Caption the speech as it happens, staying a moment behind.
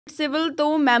Civil तो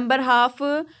member half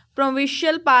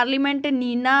provincial parliament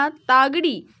Neena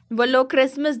Tagdi ਵੱਲੋਂ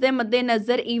Christmas के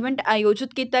मद्देनज़र ईवेंट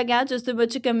आयोजित किया गया जिस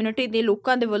विच कम्यूनिटी के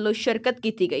लोगों के ਵੱਲੋਂ शिरकत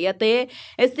की गई ਅਤੇ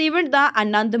इस ईवेंट का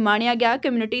आनंद माणिया गया।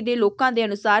 कम्यूनिटी के लोगों के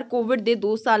अनुसार कोविड के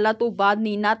 2 सालों तो बाद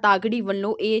नीना तागड़ी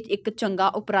ਵੱਲੋਂ ਇਹ एक चंगा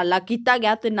उपराला किया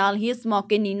गया ਤੇ ਨਾਲ ਹੀ ਇਸ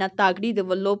मौके नीना तागड़ी ਦੇ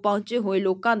ਵੱਲੋਂ पहुंचे हुए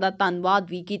लोगों का धन्यवाद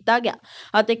भी किया गया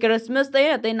ਅਤੇ क्रिसमस ਤੇ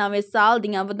ਅਤੇ ਨਵੇਂ ਸਾਲ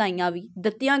ਦੀਆਂ ਵਧਾਈਆਂ ਵੀ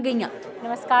ਦਿੱਤੀਆਂ ਗਈਆਂ।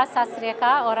 नमस्कार, सत श्री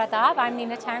अकाल और आदाब। I am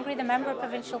Neena Tangri, the member of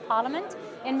provincial parliament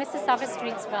in Mississauga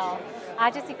Streetsville.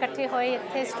 आज ਅਸੀਂ ਇਕੱਠੇ ਹੋਏ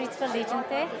ਇੱਥੇ Streetsville Legion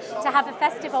ਤੇ to have a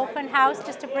festive open house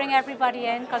just to bring everybody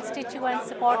in, constituents,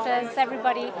 supporters,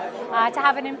 everybody to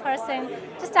have an in-person,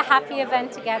 just a happy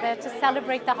event together to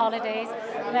celebrate the holidays.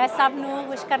 ਮੈਂ ਸਭ ਨੂੰ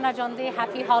wish ਕਰਨਾ ਚਾਹੁੰਦੀ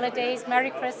happy holidays,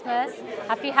 Merry Christmas,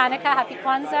 Happy Hanukkah, Happy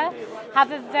Kwanzaa.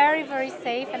 Have a very, very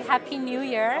safe and happy New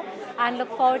Year and look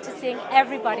forward to seeing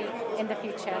everybody in the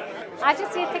future. ਅੱਜ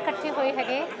ਅਸੀਂ ਇੱਥੇ ਇਕੱਠੇ ਹੋਏ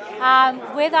ਹੈਗੇ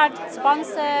with our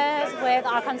sponsors, with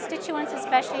our constituents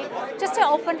especially, just an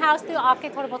open house ਤੇ ਆ ਕੇ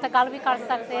ਥੋੜ੍ਹਾ ਬਹੁਤਾ ਗੱਲ ਵੀ ਕਰ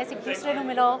ਸਕਦੇ ਅਸੀਂ ਇੱਕ ਦੂਸਰੇ ਨੂੰ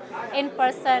ਮਿਲੋ in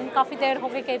person। ਕਾਫੀ ਦੇਰ ਹੋ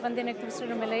ਗਈ ਕਈ ਬੰਦੇ ਨੂੰ ਇੱਕ ਦੂਸਰੇ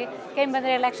ਨੂੰ ਮਿਲੇ, ਕਈ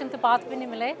ਬੰਦੇ ਇਲੈਕਸ਼ਨ ਤੋਂ ਬਾਅਦ ਵੀ ਨਹੀਂ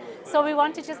ਮਿਲੇ। So we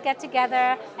want to just get together,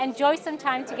 enjoy some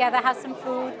time together, have some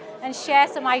food and share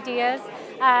some ideas.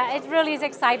 It really is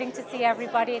exciting to see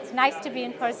everybody. It's nice to be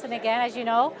in person again, as you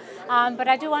know, but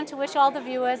I do want to wish all the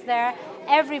viewers there,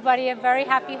 everybody, a very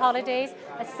happy holidays,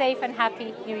 a safe and happy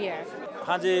New Year.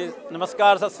 हाँ जी,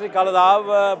 नमस्कार, सत श्री अकाल आदाब।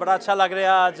 बड़ा अच्छा लग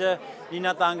रहा अज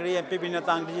Neena Tangri MP Neena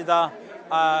Tangri जी का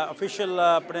ऑफिशियल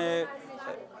अपने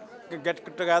gate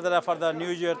together for the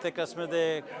new year ते क्रिसमस के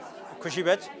खुशी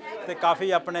विच ते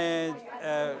काफ़ी अपने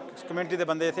कम्यूनिटी के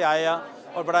बंदे इत्थे आए आ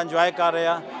और बड़ा इंजॉय कर रहे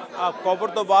हैं। कोविड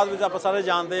तो बाद भी आप सारे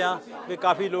जानते हैं भी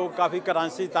काफ़ी लोग काफ़ी घरां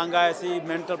सी तंग आए सी,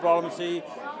 मैंटल प्रॉब्लम सी,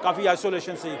 काफ़ी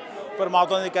आइसोलेशन सी।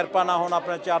 परमात्मा की कृपा ना हुण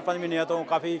अपने 4-5 महीनों तो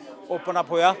काफ़ी ओपन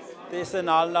अप होया तो इस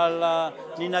नाल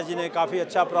नीना जी ने काफ़ी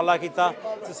अच्छा उपराला किया,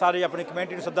 सारी अपनी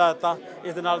कम्यूनिटी को सद्दा दिता।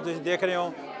 इस दे नाल तुसीं देख रहे हो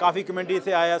काफ़ी कम्यूनिटी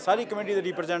इत्थे आया, सारी कम्यूनिटी के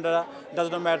representative uh,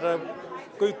 does not matter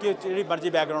कोई जी मर्जी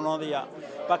बैकग्राउंड उन्होंने आ।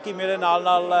 बाकी मेरे नाल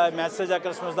मैसेज है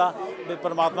क्रिसमस का भी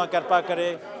परमात्मा कृपा करे।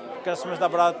 क्रिसमस का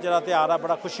बड़ा जो त्यौहार है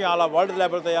बड़ा खुशियां वाला वर्ल्ड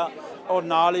लैवल पर आ और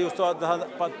नाल ही उस तो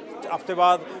हफ्ते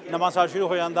बाद नवां साल शुरू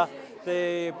हो जाता तो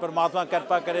परमात्मा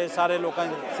कृपा करे सारे लोगों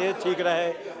की सेहत ठीक रहे,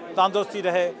 तंदुरुस्ती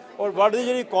रहे और वर्ल्ड की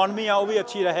जी इकॉनमी आ भी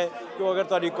अच्छी रहे। क्योंकि अगर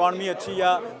तुहाडी इकॉनमी अच्छी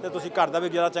आ तो तुसीं घर का भी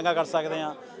गुजारा चंगा कर सकते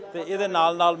हैं। तो ये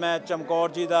नाल मैं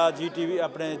चमकौर जी का GTV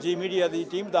अपने जी मीडिया की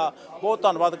टीम का बहुत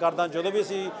धन्यवाद करदा। जो भी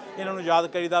असी इन्हों याद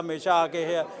करीदा हमेशा आके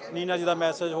नीना जी का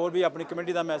मैसेज होर भी अपनी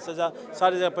कम्यूनिटी का मैसेज आ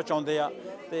सारी जगह पहुँचाते हैं।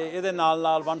 तो ये नाल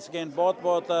वंस अगेन बहुत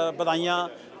बहुत बधाइयाँ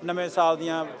नवे साल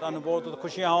दियाँ, तुहानूं बहुत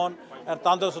खुशियां होन,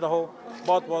 तंदुरुस्त रहो,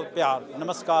 बहुत बहुत प्यार।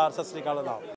 नमस्कार, सत श्री अकाल आदाब।